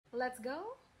Let's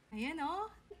go! Ayan o.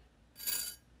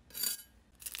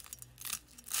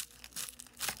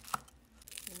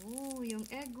 Oh, yung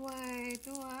egg white.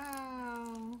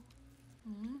 Wow!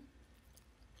 Mm.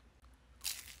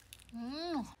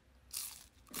 Mm.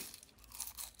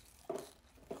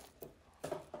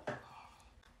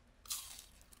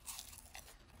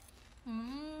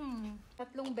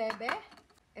 Tatlong bebe.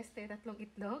 Tatlong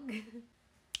itlog.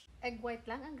 Egg white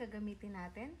lang ang gagamitin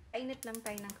natin. Init lang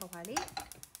tayo ng kawali.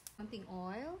 Konting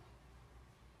oil.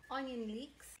 Onion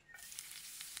leeks.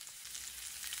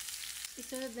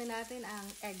 Isunod na natin ang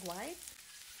egg white.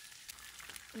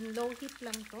 In low heat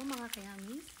lang to mga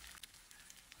kayamis.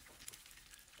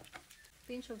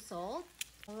 Pinch of salt.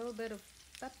 A little bit of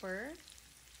pepper.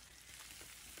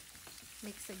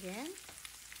 Mix again.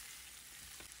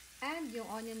 And yung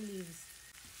onion leaves.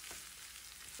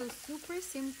 So, super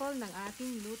simple ng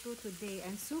ating luto today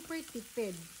and super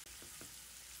tipid.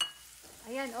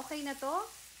 Ayan, okay na to.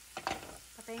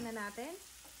 Patayin na natin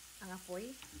ang apoy.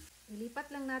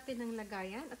 Ilipat lang natin ng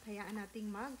lagayan at hayaan nating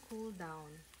mag-cool down.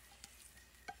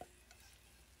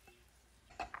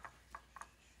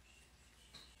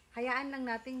 Hayaan lang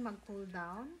nating mag-cool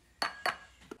down.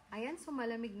 Ayan, so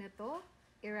malamig na to.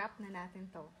 I-wrap na natin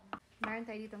to. Meron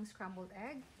tayo ditong scrambled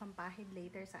egg, pampahid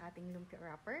later sa ating lumpia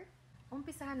wrapper.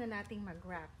 Umpisahan na nating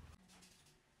mag-wrap.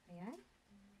 Ayan.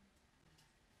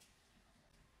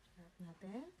 Wrap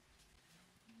natin.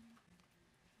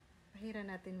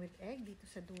 Pahiran natin with egg dito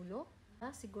sa dulo.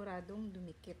 Siguradong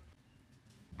dumikit.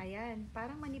 Ayan,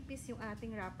 parang manipis yung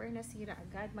ating wrapper, nasira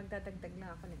agad. Magdadagdag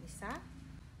lang ako ng isa.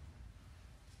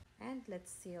 And let's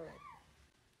seal it.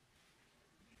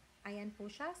 Ayan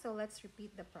po siya. So let's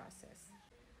repeat the process.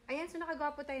 Ayan, so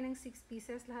nakagawa po tayo ng 6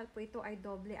 pieces. Lahat po ito ay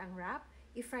doble ang wrap.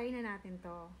 I-fry na natin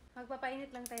to.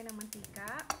 Magpapainit lang tayo ng mantika.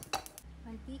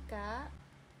 Mantika.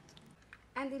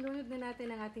 And ilunod na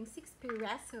natin ang ating 6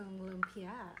 pirasong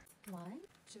lumpia. 1,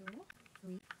 2,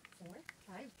 3, 4,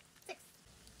 5,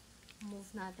 6.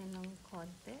 Move natin ng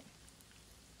konti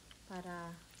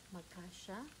para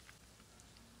magkasya.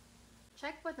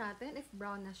 Check po natin if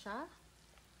brown na siya.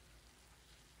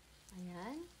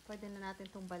 Ayan. Pwede na natin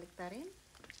itong baliktarin.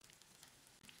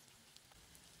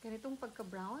 Ganitong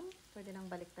pagka-brown, pwede nang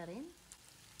baliktarin.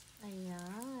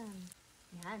 Ayan.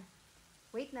 Ayan.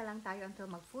 Wait na lang tayo until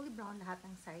mag-fully brown lahat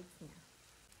ng sides niya.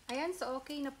 Ayan, so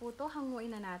okay na po to.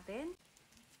 Hanguin na natin.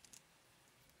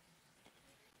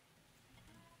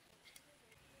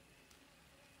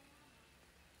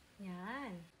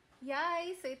 Ayan.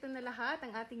 Yay! So ito na lahat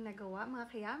ang ating nagawa. Mga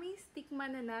kayamis,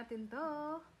 tikman na natin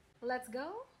to. Let's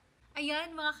go!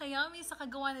 Ayan mga kayamis,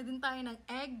 sakagawa na din tayo ng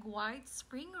egg white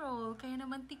spring roll. Kaya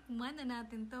naman tikman na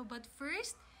natin to. But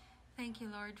first, thank you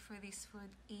Lord for this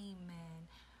food. Amen.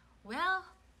 Well,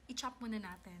 i-chop muna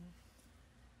natin.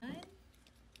 Ayan,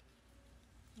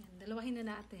 dalawahin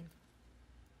na natin.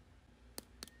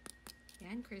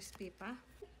 Ayan, crispy pa.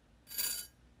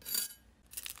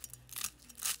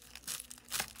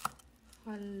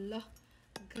 Hala,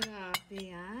 grabe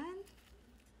yan.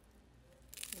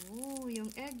 Oh, yung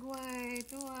egg white.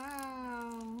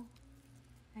 Wow.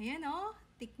 Ayan oh.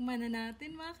 Tikman na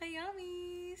natin mga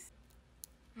kayamis.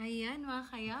 Ayan mga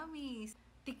kayamis.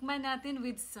 Tikman natin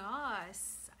with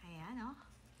sauce. Ayan oh.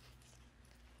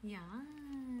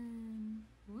 Yan.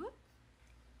 Whoop.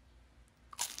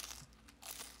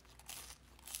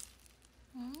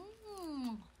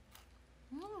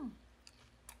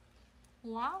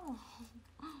 Wow.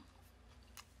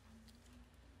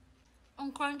 Ang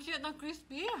crunchy at ang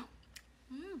crispy.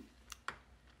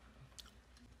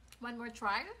 One more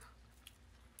try.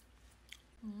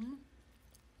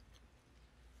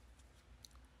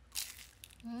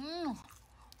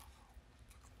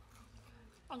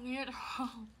 Ang init.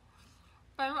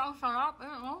 Pero ang sarap.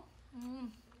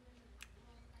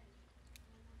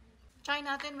 Try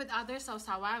natin with other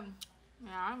sausawan.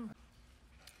 Ayan.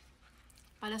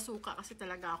 Pala suka kasi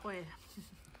talaga ako eh.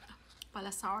 Pala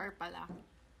sour pala.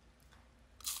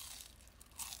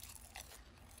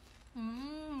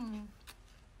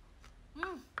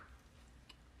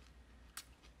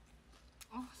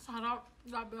 Oh, sarap.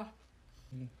 Grabe.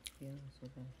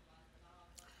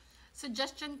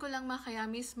 Suggestion ko lang mga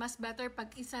kayamis, mas better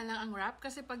pag isa lang ang wrap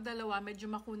kasi pag dalawa medyo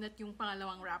makunat yung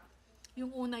pangalawang wrap.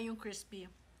 Yung una yung crispy.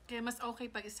 Kaya mas okay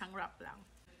pag isang wrap lang.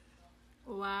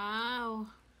 Wow!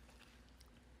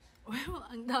 Wow,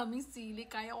 ang daming sili.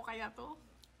 Kaya ko kaya to?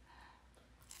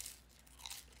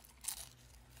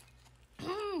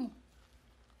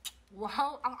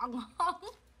 Wow, ang anghang.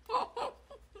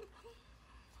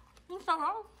 Ang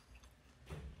sarap.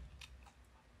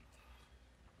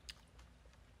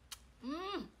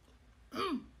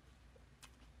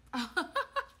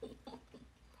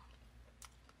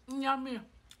 Yummy.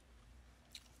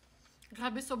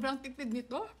 Grabe, sobrang tipid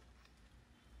nito.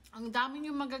 Ang dami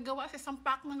nyo magagawa sa isang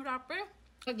pack ng wrapper.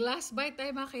 Pag last bite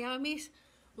tayo mga kayamis.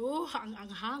 Ang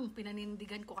anghang.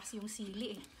 Pinanindigan ko kasi yung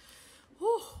sili eh.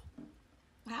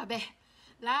 Grabe.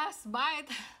 Last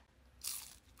bite.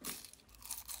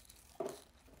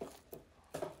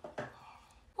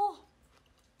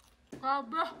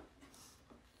 Grabe.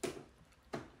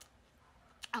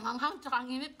 Ang anghang tsaka ang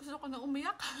init. Gusto ko na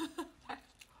umiyak.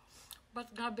 But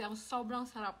grabe, ang sobrang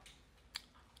sarap.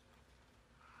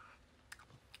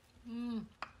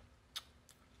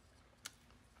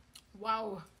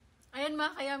 Wow. Ayan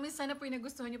mga kayamis, sana po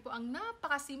nagustuhan niyo po ang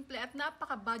napaka-simple at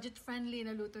napaka-budget-friendly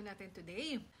na luto natin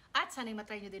today. At sana'y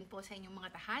matry nyo din po sa inyong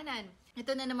mga tahanan.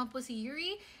 Ito na naman po si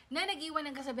Yuri na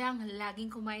nag-iwan ng kasabihang laging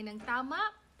kumain ng tama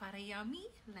para yummy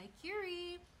like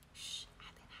Yuri. Shh.